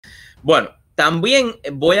Bueno, también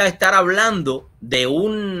voy a estar hablando de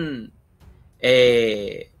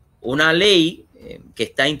una ley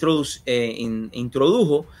que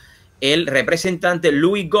introdujo el representante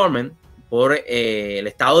Louis Gorman por el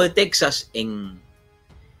estado de Texas en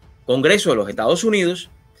Congreso de los Estados Unidos,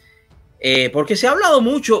 porque se ha hablado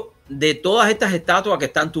mucho de todas estas estatuas que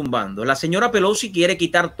están tumbando. La señora Pelosi quiere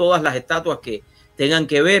quitar todas las estatuas que tengan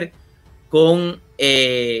que ver con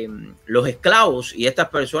los esclavos y estas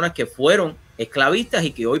personas que fueron esclavistas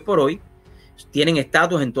y que hoy por hoy tienen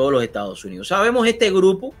estatuas en todos los Estados Unidos. Sabemos este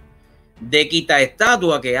grupo de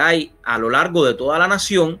quitaestatua que hay a lo largo de toda la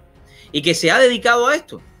nación y que se ha dedicado a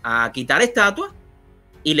esto, a quitar estatuas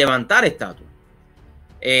y levantar estatuas.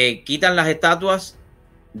 Quitan las estatuas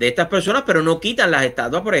de estas personas, pero no quitan las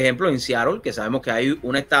estatuas, por ejemplo, en Seattle, que sabemos que hay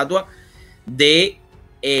una estatua de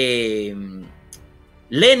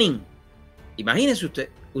Lenin. Imagínense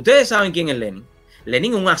ustedes saben quién es Lenin.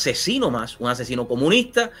 Lenin es un asesino más, un asesino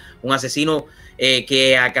comunista, un asesino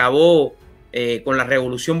que acabó con la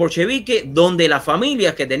revolución bolchevique, donde las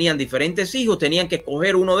familias que tenían diferentes hijos tenían que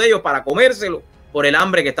escoger uno de ellos para comérselo por el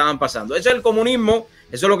hambre que estaban pasando. Ese es el comunismo,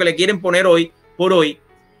 eso es lo que le quieren poner hoy por hoy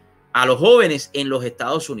a los jóvenes en los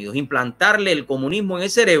Estados Unidos, implantarle el comunismo en el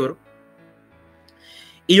cerebro.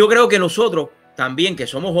 Y yo creo que nosotros también, que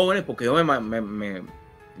somos jóvenes, porque yo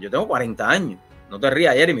tengo 40 años, no te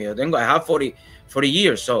rías, Jeremy, yo tengo I have 40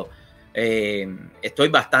 years, so, estoy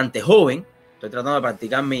bastante joven, estoy tratando de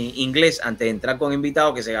practicar mi inglés antes de entrar con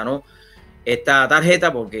invitado que se ganó esta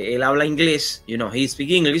tarjeta porque él habla inglés, you know, he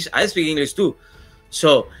speaks English, I speak English too,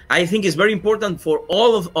 so I think it's very important for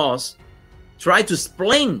all of us try to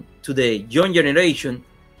explain to the young generation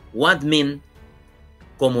what means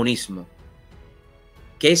comunismo,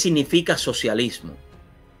 qué significa socialismo.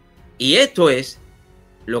 Y esto es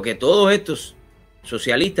lo que todos estos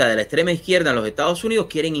socialistas de la extrema izquierda en los Estados Unidos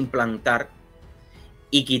quieren implantar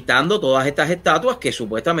y quitando todas estas estatuas que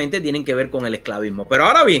supuestamente tienen que ver con el esclavismo. Pero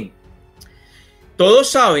ahora bien, todos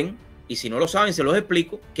saben, y si no lo saben se los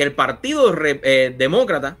explico, que el partido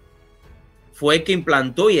demócrata fue el que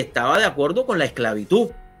implantó y estaba de acuerdo con la esclavitud.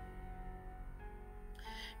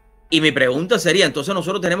 Y mi pregunta sería, entonces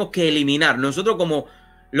nosotros tenemos que eliminar, nosotros como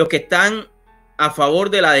los que están a favor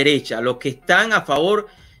de la derecha, los que están a favor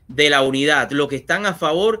de la unidad, los que están a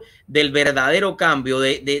favor del verdadero cambio,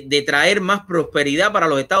 de traer más prosperidad para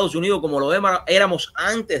los Estados Unidos como lo éramos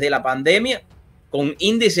antes de la pandemia, con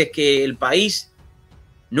índices que el país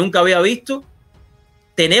nunca había visto,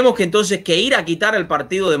 tenemos que entonces que ir a quitar el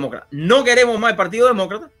Partido Demócrata. No queremos más el Partido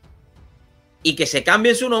Demócrata y que se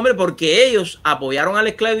cambie su nombre porque ellos apoyaron a la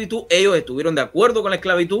esclavitud, ellos estuvieron de acuerdo con la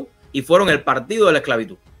esclavitud y fueron el partido de la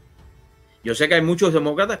esclavitud. Yo sé que hay muchos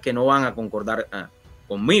demócratas que no van a concordar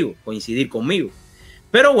conmigo, coincidir conmigo.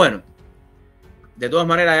 Pero bueno, de todas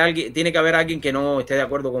maneras tiene que haber alguien que no esté de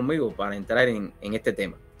acuerdo conmigo para entrar en este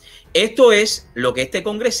tema. Esto es lo que este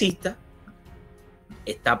congresista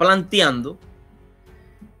está planteando.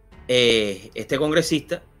 Este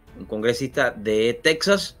congresista, un congresista de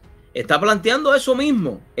Texas, está planteando eso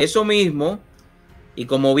mismo. Y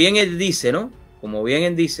como bien él dice, ¿no? Como bien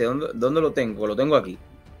él dice, ¿dónde lo tengo? Lo tengo aquí.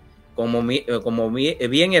 Como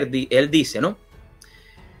bien él dice, ¿no?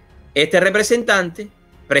 Este representante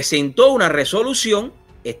presentó una resolución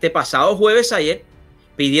este pasado jueves ayer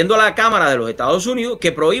pidiendo a la Cámara de los Estados Unidos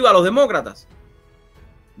que prohíba a los demócratas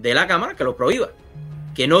de la Cámara, que los prohíba,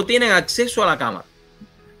 que no tienen acceso a la Cámara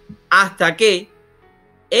hasta que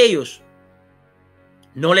ellos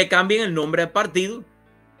no le cambien el nombre al partido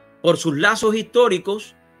por sus lazos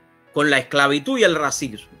históricos con la esclavitud y el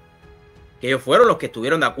racismo, que ellos fueron los que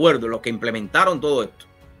estuvieron de acuerdo, los que implementaron todo esto,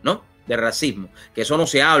 ¿no? De racismo, que eso no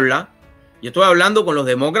se habla. Yo estoy hablando con los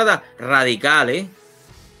demócratas radicales,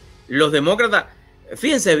 los demócratas,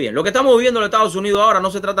 fíjense bien, lo que estamos viviendo en los Estados Unidos ahora no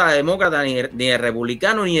se trata de demócrata ni de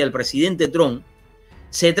republicano ni del presidente Trump,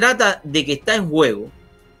 se trata de que está en juego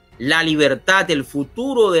la libertad, el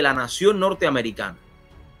futuro de la nación norteamericana,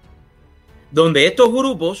 donde estos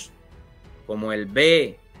grupos como el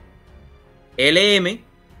BLM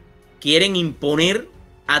quieren imponer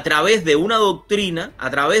a través de una doctrina,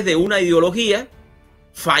 a través de una ideología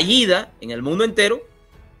fallida en el mundo entero,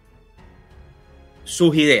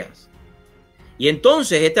 sus ideas. Y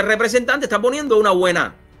entonces este representante está poniendo una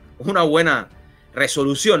buena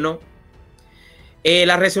resolución, ¿no?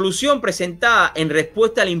 La resolución presentada en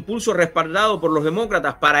respuesta al impulso respaldado por los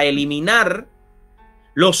demócratas para eliminar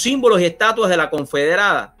los símbolos y estatuas de la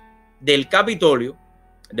Confederada del Capitolio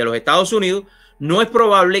de los Estados Unidos, no es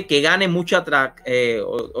probable que gane mucha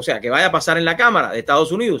o sea, que vaya a pasar en la Cámara de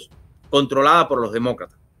Estados Unidos, controlada por los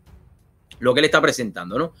demócratas. Lo que él está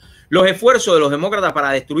presentando, ¿no? los esfuerzos de los demócratas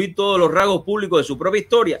para destruir todos los rasgos públicos de su propia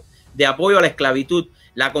historia de apoyo a la esclavitud,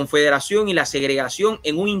 la confederación y la segregación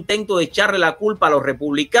en un intento de echarle la culpa a los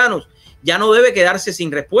republicanos ya no debe quedarse sin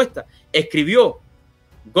respuesta, escribió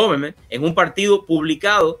Government en un partido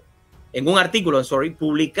publicado, en un artículo,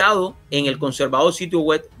 publicado en el conservador sitio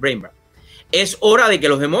web Breitbart. Es hora de que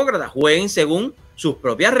los demócratas jueguen según sus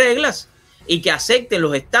propias reglas y que acepten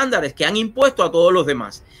los estándares que han impuesto a todos los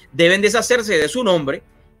demás. Deben deshacerse de su nombre,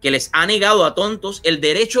 que les ha negado a tontos el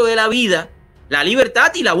derecho de la vida, la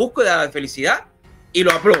libertad y la búsqueda de la felicidad. Y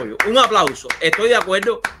lo aplaudo. Un aplauso. Estoy de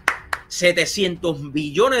acuerdo 700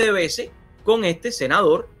 billones de veces con este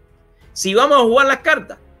senador. Si vamos a jugar las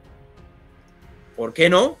cartas, ¿por qué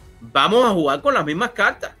no? Vamos a jugar con las mismas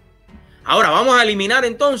cartas. Ahora vamos a eliminar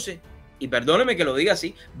entonces, y perdóneme que lo diga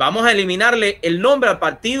así, vamos a eliminarle el nombre al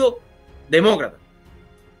Partido Demócrata.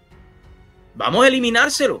 Vamos a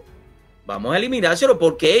eliminárselo. Vamos a eliminárselo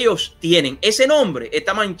porque ellos tienen ese nombre,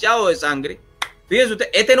 está manchado de sangre. Fíjense usted,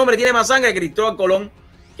 este nombre tiene más sangre que Cristóbal Colón,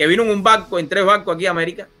 que vino en un barco, en 3 barcos aquí a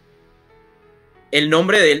América. El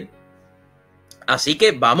nombre de él. Así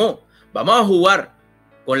que vamos a jugar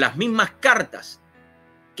con las mismas cartas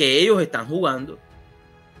que ellos están jugando.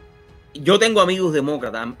 Yo tengo amigos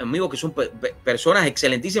demócratas, amigos que son personas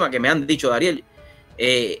excelentísimas que me han dicho, Dariel,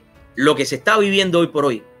 lo que se está viviendo hoy por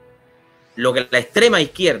hoy, lo que la extrema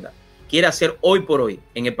izquierda quiere hacer hoy por hoy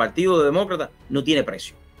en el Partido Demócrata no tiene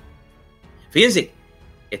precio. Fíjense,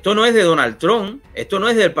 esto no es de Donald Trump, esto no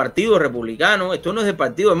es del Partido Republicano, esto no es del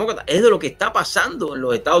Partido Demócrata, es de lo que está pasando en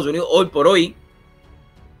los Estados Unidos hoy por hoy.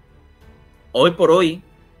 Hoy por hoy.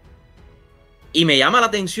 Y me llama la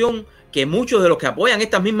atención que muchos de los que apoyan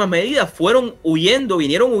estas mismas medidas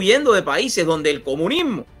vinieron huyendo de países donde el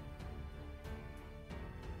comunismo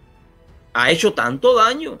ha hecho tanto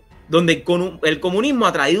daño, donde el comunismo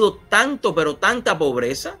ha traído tanto, pero tanta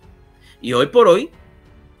pobreza, y hoy por hoy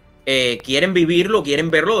quieren vivirlo, quieren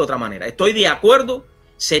verlo de otra manera. Estoy de acuerdo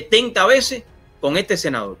 70 veces con este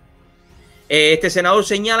senador. Este senador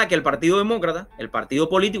señala que el Partido Demócrata, el partido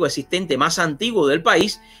político existente más antiguo del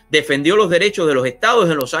país, defendió los derechos de los estados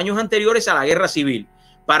en los años anteriores a la guerra civil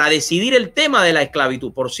para decidir el tema de la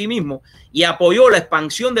esclavitud por sí mismo y apoyó la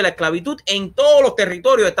expansión de la esclavitud en todos los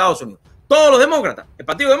territorios de Estados Unidos. Todos los demócratas, el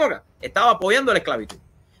Partido Demócrata, estaba apoyando la esclavitud.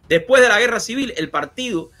 Después de la guerra civil, el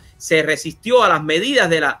partido se resistió a las medidas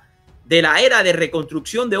de la era de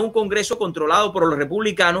reconstrucción de un Congreso controlado por los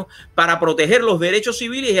republicanos para proteger los derechos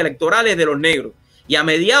civiles y electorales de los negros. Y a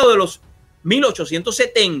mediados de los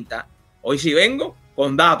 1870, hoy sí vengo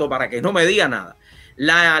con datos para que no me diga nada,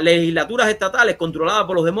 las legislaturas estatales controladas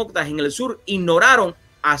por los demócratas en el sur ignoraron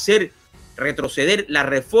hacer retroceder las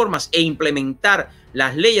reformas e implementar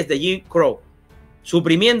las leyes de Jim Crow,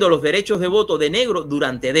 suprimiendo los derechos de voto de negros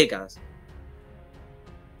durante décadas.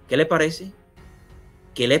 ¿Qué les parece?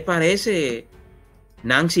 ¿Qué les parece,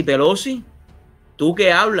 Nancy Pelosi? Tú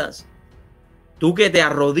que hablas, tú que te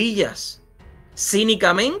arrodillas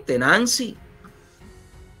cínicamente, Nancy.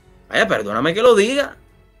 Vaya, perdóname que lo diga.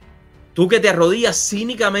 Tú que te arrodillas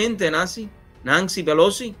cínicamente, Nancy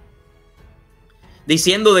Pelosi,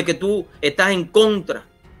 diciendo de que tú estás en contra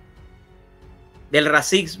del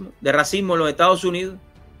racismo en los Estados Unidos,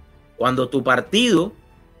 cuando tu partido,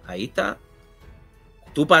 ahí está,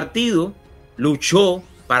 tu partido luchó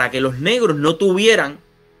para que los negros no tuvieran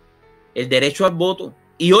el derecho al voto.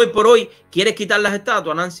 Y hoy por hoy quieres quitar las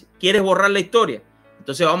estatuas, Nancy. Quieres borrar la historia.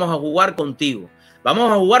 Entonces vamos a jugar contigo.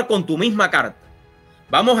 Vamos a jugar con tu misma carta.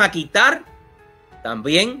 Vamos a quitar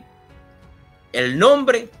también el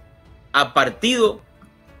nombre al Partido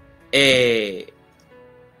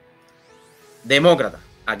Demócrata.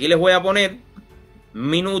 Aquí les voy a poner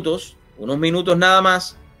unos minutos nada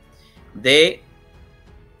más de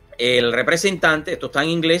el representante. Esto está en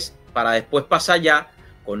inglés para después pasar ya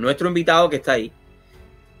con nuestro invitado que está ahí,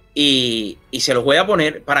 y se los voy a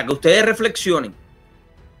poner para que ustedes reflexionen,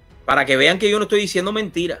 para que vean que yo no estoy diciendo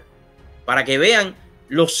mentiras, para que vean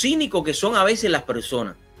lo cínico que son a veces las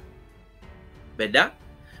personas, ¿verdad?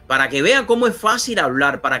 Para que vean cómo es fácil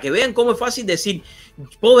hablar, para que vean cómo es fácil decir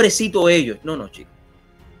pobrecito ellos. No, chicos,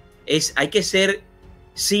 hay que ser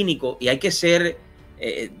cínico y hay que ser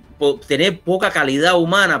tener poca calidad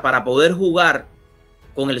humana para poder jugar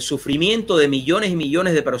con el sufrimiento de millones y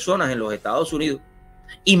millones de personas en los Estados Unidos.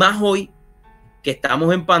 Y más hoy que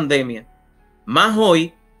estamos en pandemia, más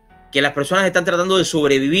hoy que las personas están tratando de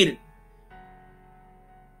sobrevivir,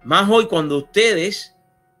 más hoy cuando ustedes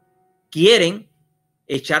quieren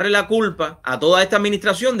echarle la culpa a toda esta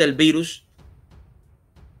administración del virus,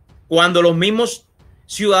 cuando los mismos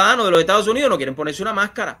ciudadanos de los Estados Unidos no quieren ponerse una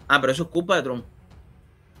máscara. Pero eso es culpa de Trump.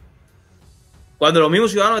 Cuando los mismos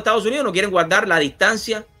ciudadanos de Estados Unidos no quieren guardar la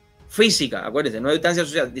distancia física, acuérdense, no es distancia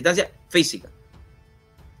social, distancia física.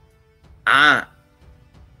 Ah,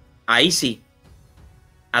 ahí sí,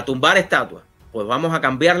 a tumbar estatuas. Pues vamos a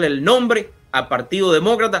cambiarle el nombre al Partido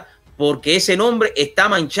Demócrata porque ese nombre está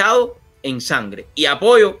manchado en sangre. Y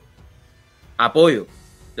apoyo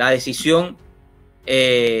la decisión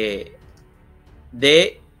de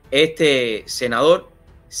este senador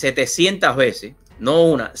 700 veces, no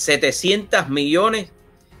una, 700 millones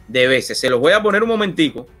de veces. Se los voy a poner un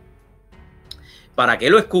momentico para que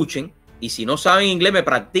lo escuchen, y si no saben inglés, me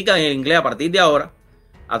practican el inglés a partir de ahora.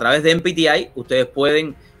 A través de MPTI, ustedes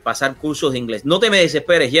pueden pasar cursos de inglés. No te me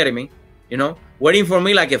desesperes, Jeremy. You know, waiting for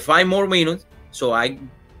me like 5 more minutes, so I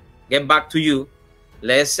get back to you.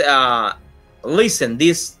 Let's listen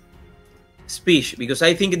this speech, because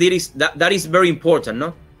I think that is very important,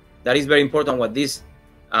 no? That is very important what this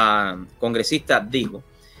congresista dijo.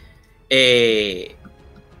 Y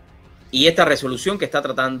esta resolución que está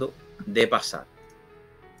tratando de pasar.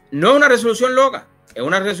 No es una resolución loca, es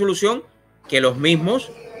una resolución que los mismos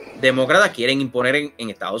demócratas quieren imponer en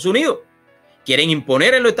Estados Unidos. Quieren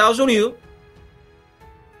imponer en los Estados Unidos.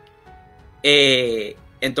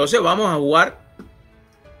 Entonces vamos a jugar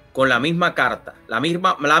con la misma carta, la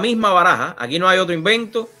misma baraja. Aquí no hay otro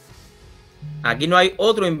invento. Aquí no hay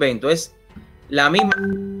otro invento. Es la misma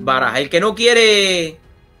baraja. El que no quiere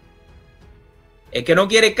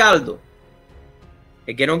caldo.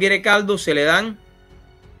 El que no quiere caldo se le dan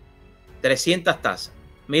 300 tazas.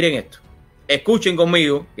 Miren esto. Escuchen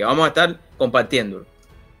conmigo que vamos a estar compartiéndolo.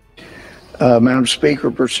 Madam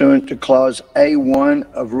Speaker, pursuant to Clause A1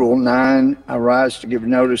 of Rule 9, I rise to give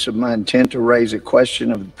notice of my intent to raise a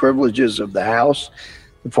question of the privileges of the House.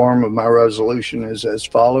 The form of my resolution is as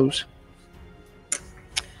follows.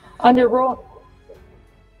 Under Rule,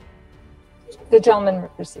 the gentleman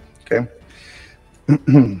received. Okay.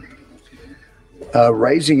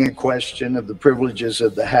 Raising a question of the privileges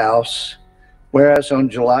of the House, whereas on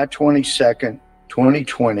July 22nd,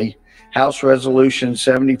 2020, House Resolution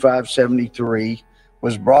 7573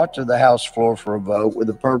 was brought to the House floor for a vote with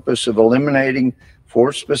the purpose of eliminating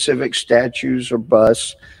 4 specific statues or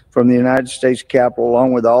busts from the United States Capitol,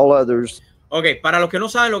 along with all others. Ok, para los que no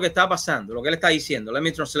saben lo que está pasando, lo que él está diciendo, let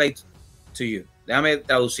me translate to you. Déjame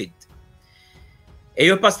traducirte.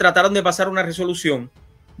 Ellos trataron de pasar una resolución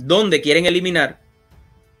donde quieren eliminar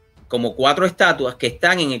como 4 estatuas que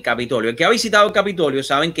están en el Capitolio. El que ha visitado el Capitolio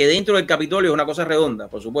saben que dentro del Capitolio es una cosa redonda,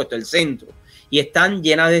 por supuesto, el centro, y están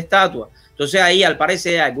llenas de estatuas. Entonces ahí al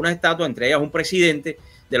parecer hay algunas estatuas, entre ellas un presidente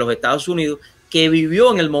de los Estados Unidos que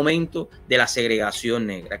vivió en el momento de la segregación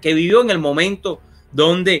negra, que vivió en el momento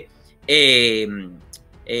donde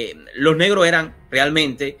los negros eran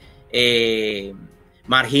realmente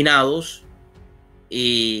marginados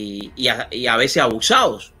y a veces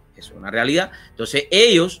abusados. Eso es una realidad. Entonces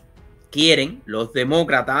ellos quieren, los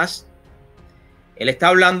demócratas, él está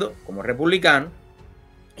hablando como republicano,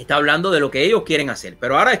 está hablando de lo que ellos quieren hacer.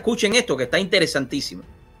 Pero ahora escuchen esto que está interesantísimo.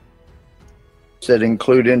 That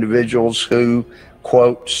include individuals who,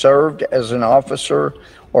 quote, served as an officer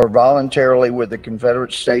or voluntarily with the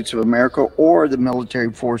Confederate States of America or the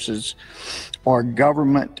military forces or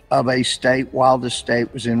government of a state while the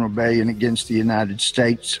state was in rebellion against the United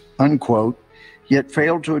States, unquote, yet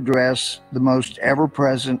failed to address the most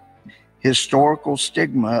ever-present historical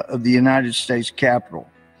stigma of the United States Capitol.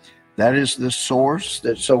 That is the source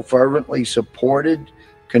that so fervently supported,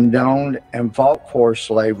 condoned, and fought for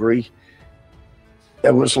slavery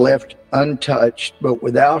that was left untouched, but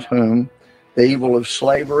without whom the evil of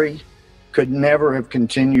slavery could never have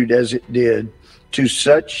continued as it did, to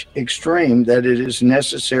such extreme that it is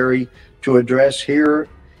necessary to address here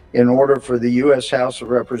in order for the U.S. House of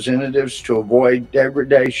Representatives to avoid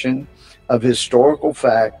degradation of historical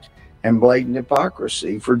fact and blatant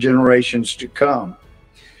hypocrisy for generations to come.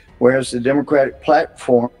 Whereas the Democratic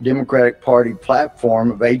Party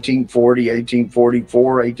platform of 1840,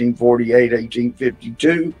 1844, 1848,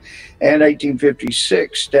 1852, and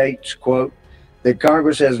 1856 states, quote, that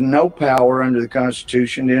Congress has no power under the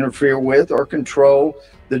Constitution to interfere with or control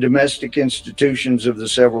the domestic institutions of the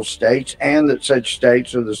several states, and that such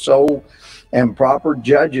states are the sole and proper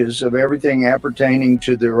judges of everything appertaining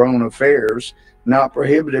to their own affairs, not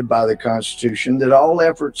prohibited by the Constitution, that all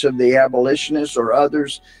efforts of the abolitionists or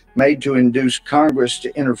others made to induce Congress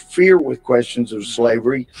to interfere with questions of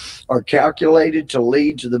slavery are calculated to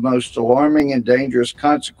lead to the most alarming and dangerous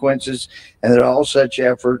consequences, and that all such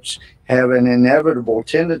efforts have an inevitable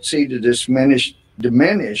tendency to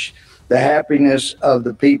diminish the happiness of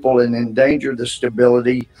the people and endanger the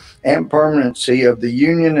stability and permanency of the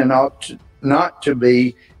Union, and ought not to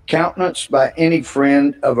be countenanced by any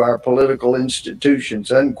friend of our political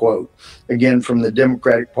institutions, unquote. Again, from the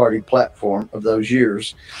Democratic Party platform of those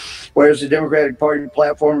years. Whereas the Democratic Party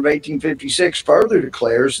platform of 1856 further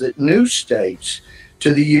declares that new states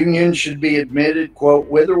to the Union should be admitted, quote,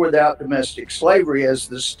 with or without domestic slavery as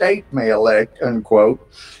the state may elect, unquote.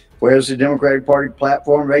 Whereas the Democratic Party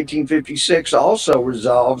platform of 1856 also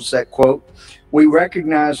resolves that, quote, we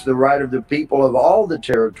recognize the right of the people of all the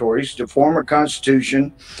territories to form a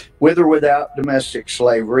constitution with or without domestic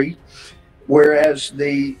slavery. Whereas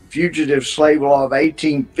the Fugitive Slave Law of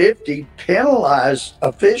 1850 penalized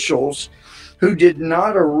officials who did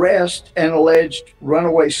not arrest an alleged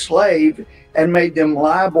runaway slave and made them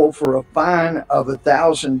liable for a fine of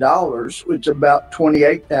 $1,000, which is about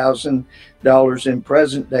 $28,000 in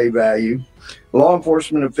present day value. Law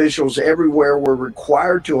enforcement officials everywhere were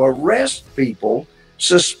required to arrest people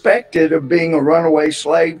suspected of being a runaway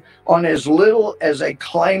slave on as little as a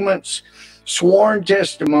claimant's sworn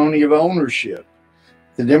testimony of ownership.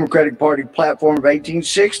 The Democratic Party platform of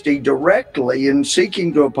 1860 directly, in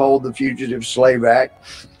seeking to uphold the Fugitive Slave Act,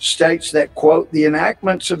 states that, quote, the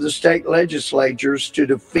enactments of the state legislatures to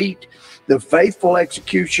defeat the faithful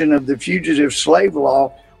execution of the Fugitive Slave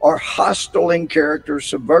Law are hostile in character,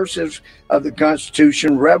 subversive of the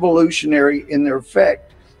Constitution, revolutionary in their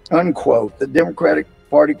effect, unquote. The Democratic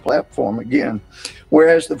Party platform again.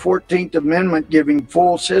 Whereas the 14th Amendment giving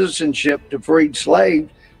full citizenship to freed slaves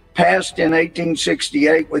passed in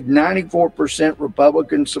 1868 with 94%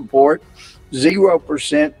 Republican support,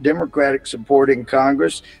 0% Democratic support in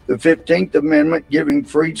Congress. The 15th Amendment giving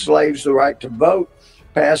freed slaves the right to vote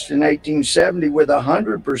passed in 1870 with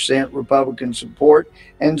 100% Republican support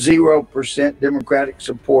and 0% Democratic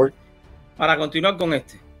support. Para continuar con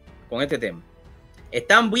este tema,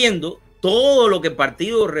 están viendo todo lo que el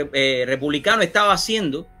Partido Republicano estaba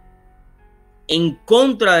haciendo en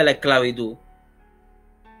contra de la esclavitud,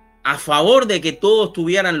 a favor de que todos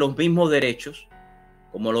tuvieran los mismos derechos,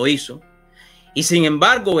 como lo hizo, y sin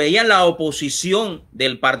embargo veían la oposición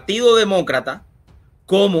del Partido Demócrata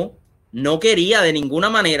como no quería de ninguna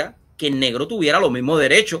manera que el negro tuviera los mismos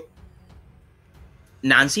derechos.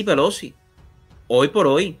 Nancy Pelosi, hoy por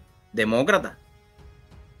hoy, demócrata,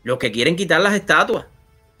 los que quieren quitar las estatuas,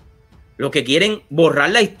 los que quieren borrar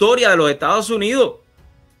la historia de los Estados Unidos,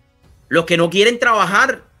 los que no quieren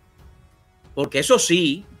trabajar, porque eso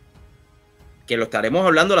sí, que lo estaremos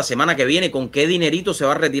hablando la semana que viene, con qué dinerito se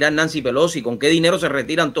va a retirar Nancy Pelosi, con qué dinero se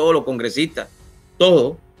retiran todos los congresistas,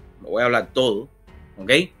 todo, lo voy a hablar todo,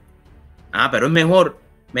 ¿ok? Pero es mejor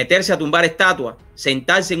meterse a tumbar estatuas,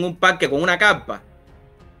 sentarse en un parque con una carpa,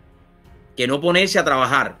 que no ponerse a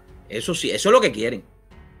trabajar. Eso sí, eso es lo que quieren.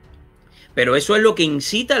 Pero eso es lo que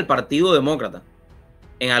incita al Partido Demócrata.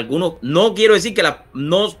 En algunos, no quiero decir que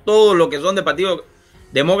no todos los que son del Partido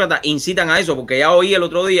Demócrata incitan a eso, porque ya oí el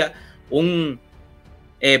otro día un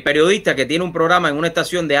periodista que tiene un programa en una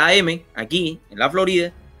estación de AM aquí en la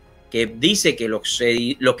Florida, que dice que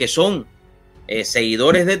los que son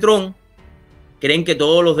seguidores de Trump creen que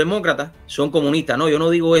todos los demócratas son comunistas. No, yo no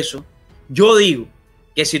digo eso. Yo digo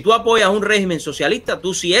que si tú apoyas un régimen socialista,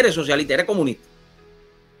 tú sí eres socialista, eres comunista.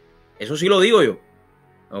 Eso sí lo digo yo.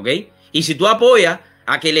 ¿Ok? Y si tú apoyas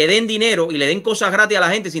a que le den dinero y le den cosas gratis a la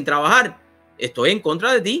gente sin trabajar, estoy en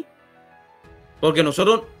contra de ti. Porque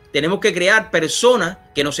nosotros tenemos que crear personas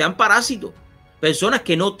que no sean parásitos. Personas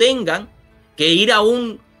que no tengan que ir a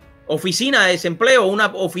una oficina de desempleo, una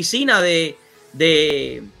oficina de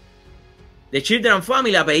Children and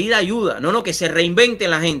Family a pedir ayuda. No, que se reinvente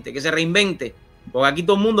la gente, que se reinvente. Porque aquí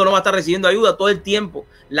todo el mundo no va a estar recibiendo ayuda todo el tiempo.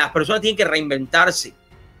 Las personas tienen que reinventarse.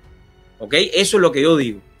 ¿Ok? Eso es lo que yo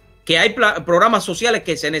digo. Que hay programas sociales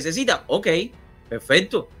que se necesitan. Ok,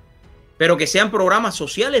 perfecto. Pero que sean programas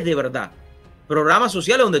sociales de verdad. Programas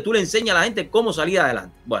sociales donde tú le enseñas a la gente cómo salir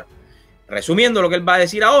adelante. Bueno, resumiendo lo que él va a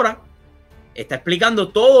decir ahora, está explicando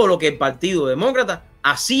todo lo que el Partido Demócrata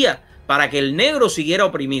hacía para que el negro siguiera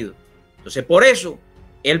oprimido. Entonces, por eso,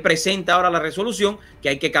 él presenta ahora la resolución que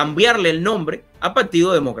hay que cambiarle el nombre al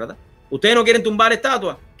Partido Demócrata. Ustedes no quieren tumbar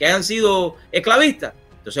estatuas que hayan sido esclavistas.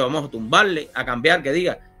 Entonces vamos a tumbarle, a cambiar, que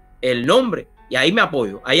diga el nombre. Y ahí me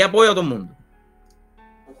apoyo. Ahí apoyo a todo el mundo.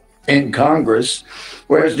 In Congress,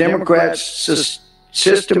 whereas Democrats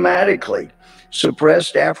systematically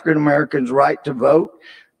suppressed African Americans' right to vote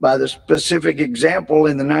by the specific example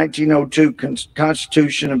in the 1902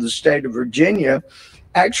 Constitution of the state of Virginia,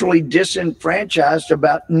 actually disenfranchised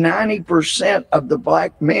about 90% of the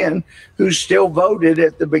black men who still voted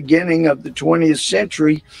at the beginning of the 20th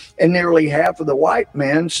century and nearly half of the white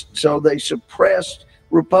men, so they suppressed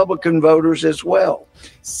Republican voters as well.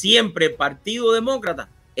 Siempre el Partido Demócrata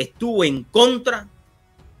estuvo en contra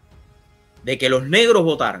de que los negros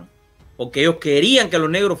votaran, porque ellos querían que los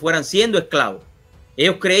negros fueran siendo esclavos.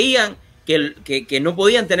 Ellos creían que no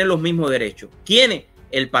podían tener los mismos derechos. ¿Quién?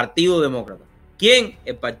 El Partido Demócrata. ¿Quién?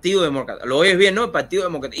 El Partido Demócrata. Lo oyes bien, ¿no? El Partido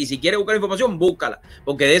Demócrata. Y si quieres buscar información, búscala,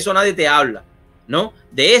 porque de eso nadie te habla, ¿no?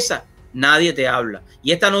 De esa nadie te habla.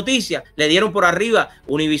 Y esta noticia le dieron por arriba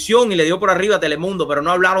Univisión y le dio por arriba Telemundo, pero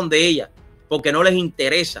no hablaron de ella, porque no les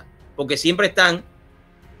interesa, porque siempre están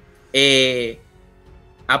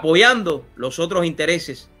apoyando los otros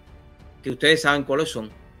intereses que ustedes saben cuáles son.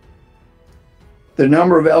 The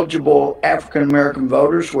number of eligible African-American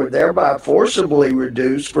voters were thereby forcibly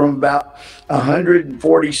reduced from about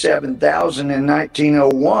 147,000 in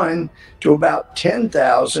 1901 to about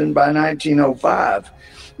 10,000 by 1905.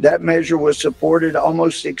 That measure was supported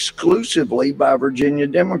almost exclusively by Virginia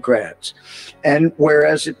Democrats. And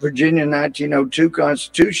whereas the Virginia 1902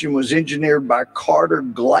 Constitution was engineered by Carter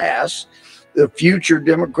Glass, the future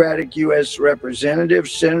Democratic U.S. Representative,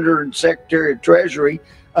 Senator, and Secretary of Treasury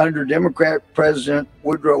under Democrat President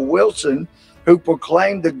Woodrow Wilson, who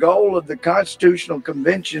proclaimed the goal of the Constitutional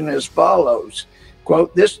Convention as follows,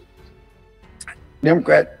 quote, this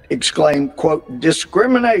Democrat exclaimed, quote,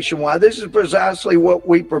 discrimination. Why, this is precisely what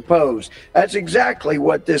we propose. That's exactly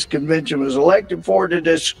what this convention was elected for, to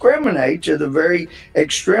discriminate to the very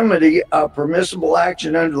extremity of permissible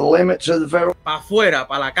action under the limits of the federal. Pa' afuera,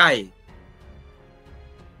 pa' la calle.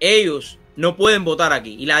 Ellos no pueden votar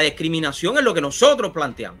aquí. Y la discriminación es lo que nosotros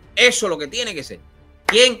planteamos. Eso es lo que tiene que ser.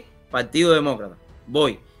 ¿Quién? Partido Demócrata.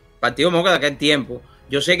 Voy. Partido Demócrata, que es tiempo.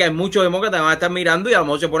 Yo sé que hay muchos demócratas que van a estar mirando y a lo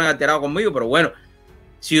mejor se ponen alterados conmigo, pero bueno,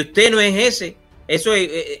 si usted no es ese, eso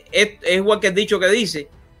es igual que el dicho que dice,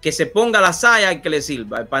 que se ponga la saya al que le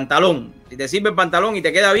sirva, el pantalón. Si te sirve el pantalón y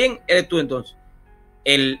te queda bien, eres tú entonces.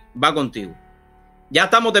 Él va contigo. Ya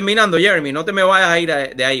estamos terminando, Jeremy. No te me vayas a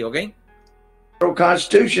ir de ahí, ¿ok?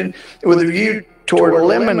 Constitution with a view toward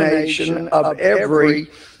elimination of every,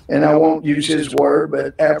 and I won't use his word,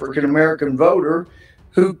 but African-American voter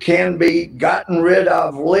who can be gotten rid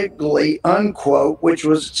of legally, unquote, which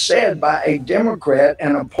was said by a Democrat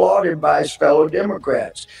and applauded by his fellow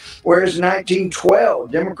Democrats. Whereas in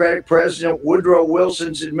 1912, Democratic President Woodrow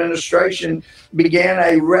Wilson's administration began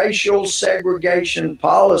a racial segregation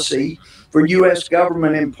policy for U.S.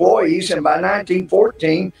 government employees, and by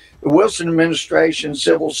 1914, the Wilson administration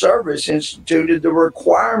Civil Service instituted the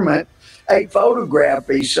requirement a photograph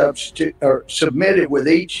be submitted with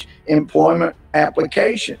each employment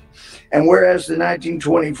application. And whereas the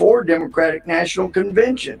 1924 Democratic National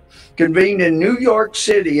Convention convened in New York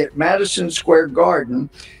City at Madison Square Garden,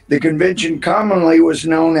 the convention commonly was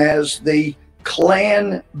known as the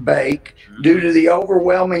Klan Bake due to the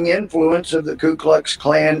overwhelming influence of the Ku Klux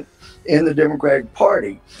Klan in the Democratic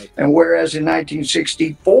Party. And whereas in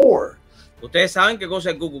 1964... Ustedes saben qué cosa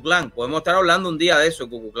es el Ku Klux Klan. Podemos estar hablando un día de eso, el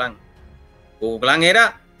Ku Klux Klan. Ku Klux Klan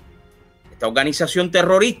era esta organización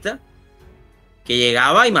terrorista que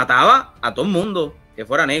llegaba y mataba a todo el mundo que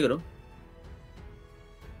fuera negro.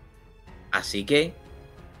 Así que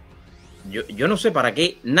yo no sé para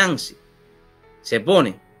qué Nancy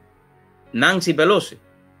Pelosi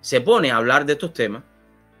se pone a hablar de estos temas.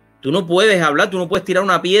 Tú no puedes hablar, tú no puedes tirar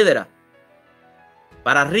una piedra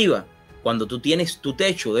para arriba cuando tú tienes tu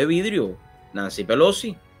techo de vidrio, Nancy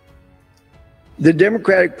Pelosi. The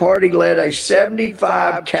Democratic Party led a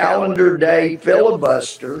 75 calendar day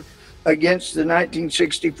filibuster against the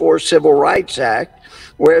 1964 Civil Rights Act,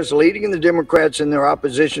 whereas leading the Democrats in their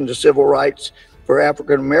opposition to civil rights for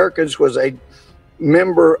African Americans was a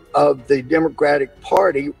member of the Democratic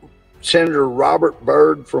Party, Senator Robert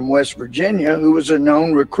Byrd from West Virginia, who was a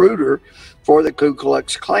known recruiter for the Ku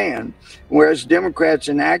Klux Klan. Whereas Democrats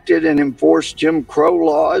enacted and enforced Jim Crow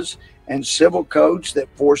laws and civil codes that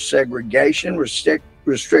forced segregation,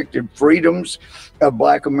 restricted freedoms of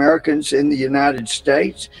Black Americans in the United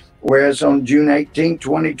States. Whereas on June 18,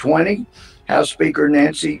 2020, House Speaker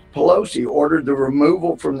Nancy Pelosi ordered the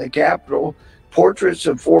removal from the Capitol portraits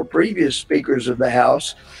of 4 previous speakers of the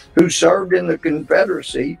House who served in the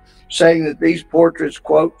Confederacy, saying that these portraits,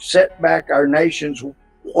 quote, set back our nation's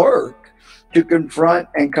work to confront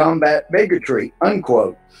and combat bigotry,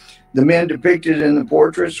 unquote. The men depicted in the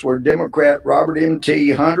portraits were Democrat Robert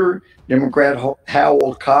M.T. Hunter, Democrat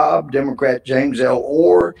Howell Cobb, Democrat James L.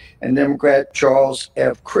 Orr, and Democrat Charles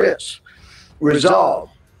F. Crisp.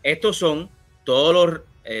 Resolved. Estos son todos los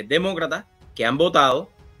demócratas que han votado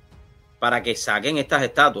para que saquen estas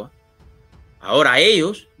estatuas. Ahora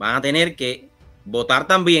ellos van a tener que votar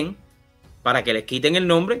también para que les quiten el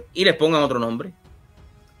nombre y les pongan otro nombre.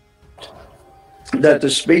 That the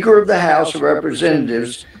Speaker of the House of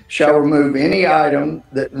Representatives shall remove any item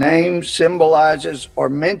that names, symbolizes, or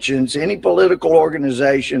mentions any political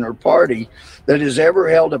organization or party that has ever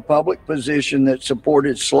held a public position that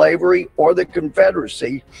supported slavery or the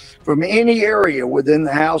Confederacy from any area within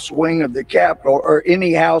the House wing of the Capitol or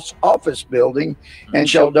any House office building, and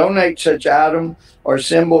shall donate such item or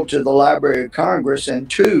symbol to the Library of Congress. And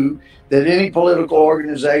 2, that any political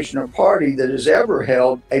organization or party that has ever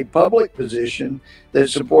held a public position that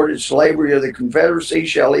supported slavery or the Confederacy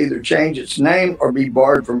shall either change its name or be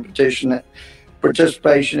barred from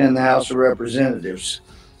participation in the House of Representatives.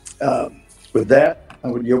 With that, I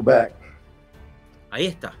would yield back. Ahí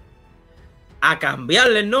está. A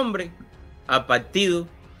cambiarle el nombre al Partido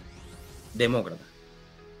Demócrata.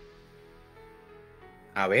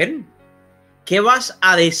 A ver, ¿qué vas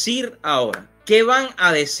a decir ahora? ¿Qué van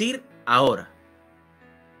a decir ahora?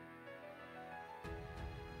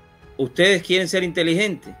 ¿Ustedes quieren ser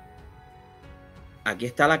inteligentes? Aquí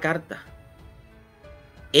está la carta.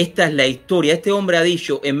 Esta es la historia. Este hombre ha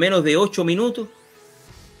dicho en menos de 8 minutos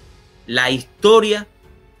la historia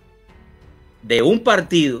de un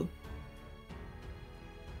partido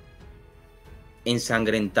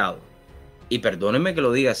ensangrentado. Y perdónenme que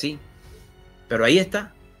lo diga así, pero ahí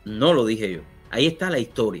está. No lo dije yo. Ahí está la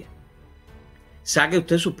historia. Saque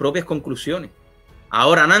usted sus propias conclusiones.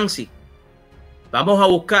 Ahora, Nancy, vamos a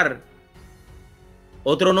buscar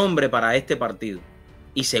otro nombre para este partido.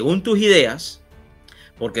 Y según tus ideas,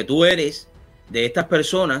 porque tú eres de estas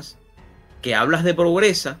personas que hablas de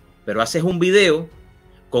progresa, pero haces un video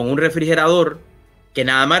con un refrigerador que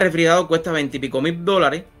nada más el refrigerador cuesta $20 y pico mil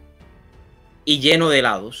y lleno de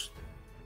helados.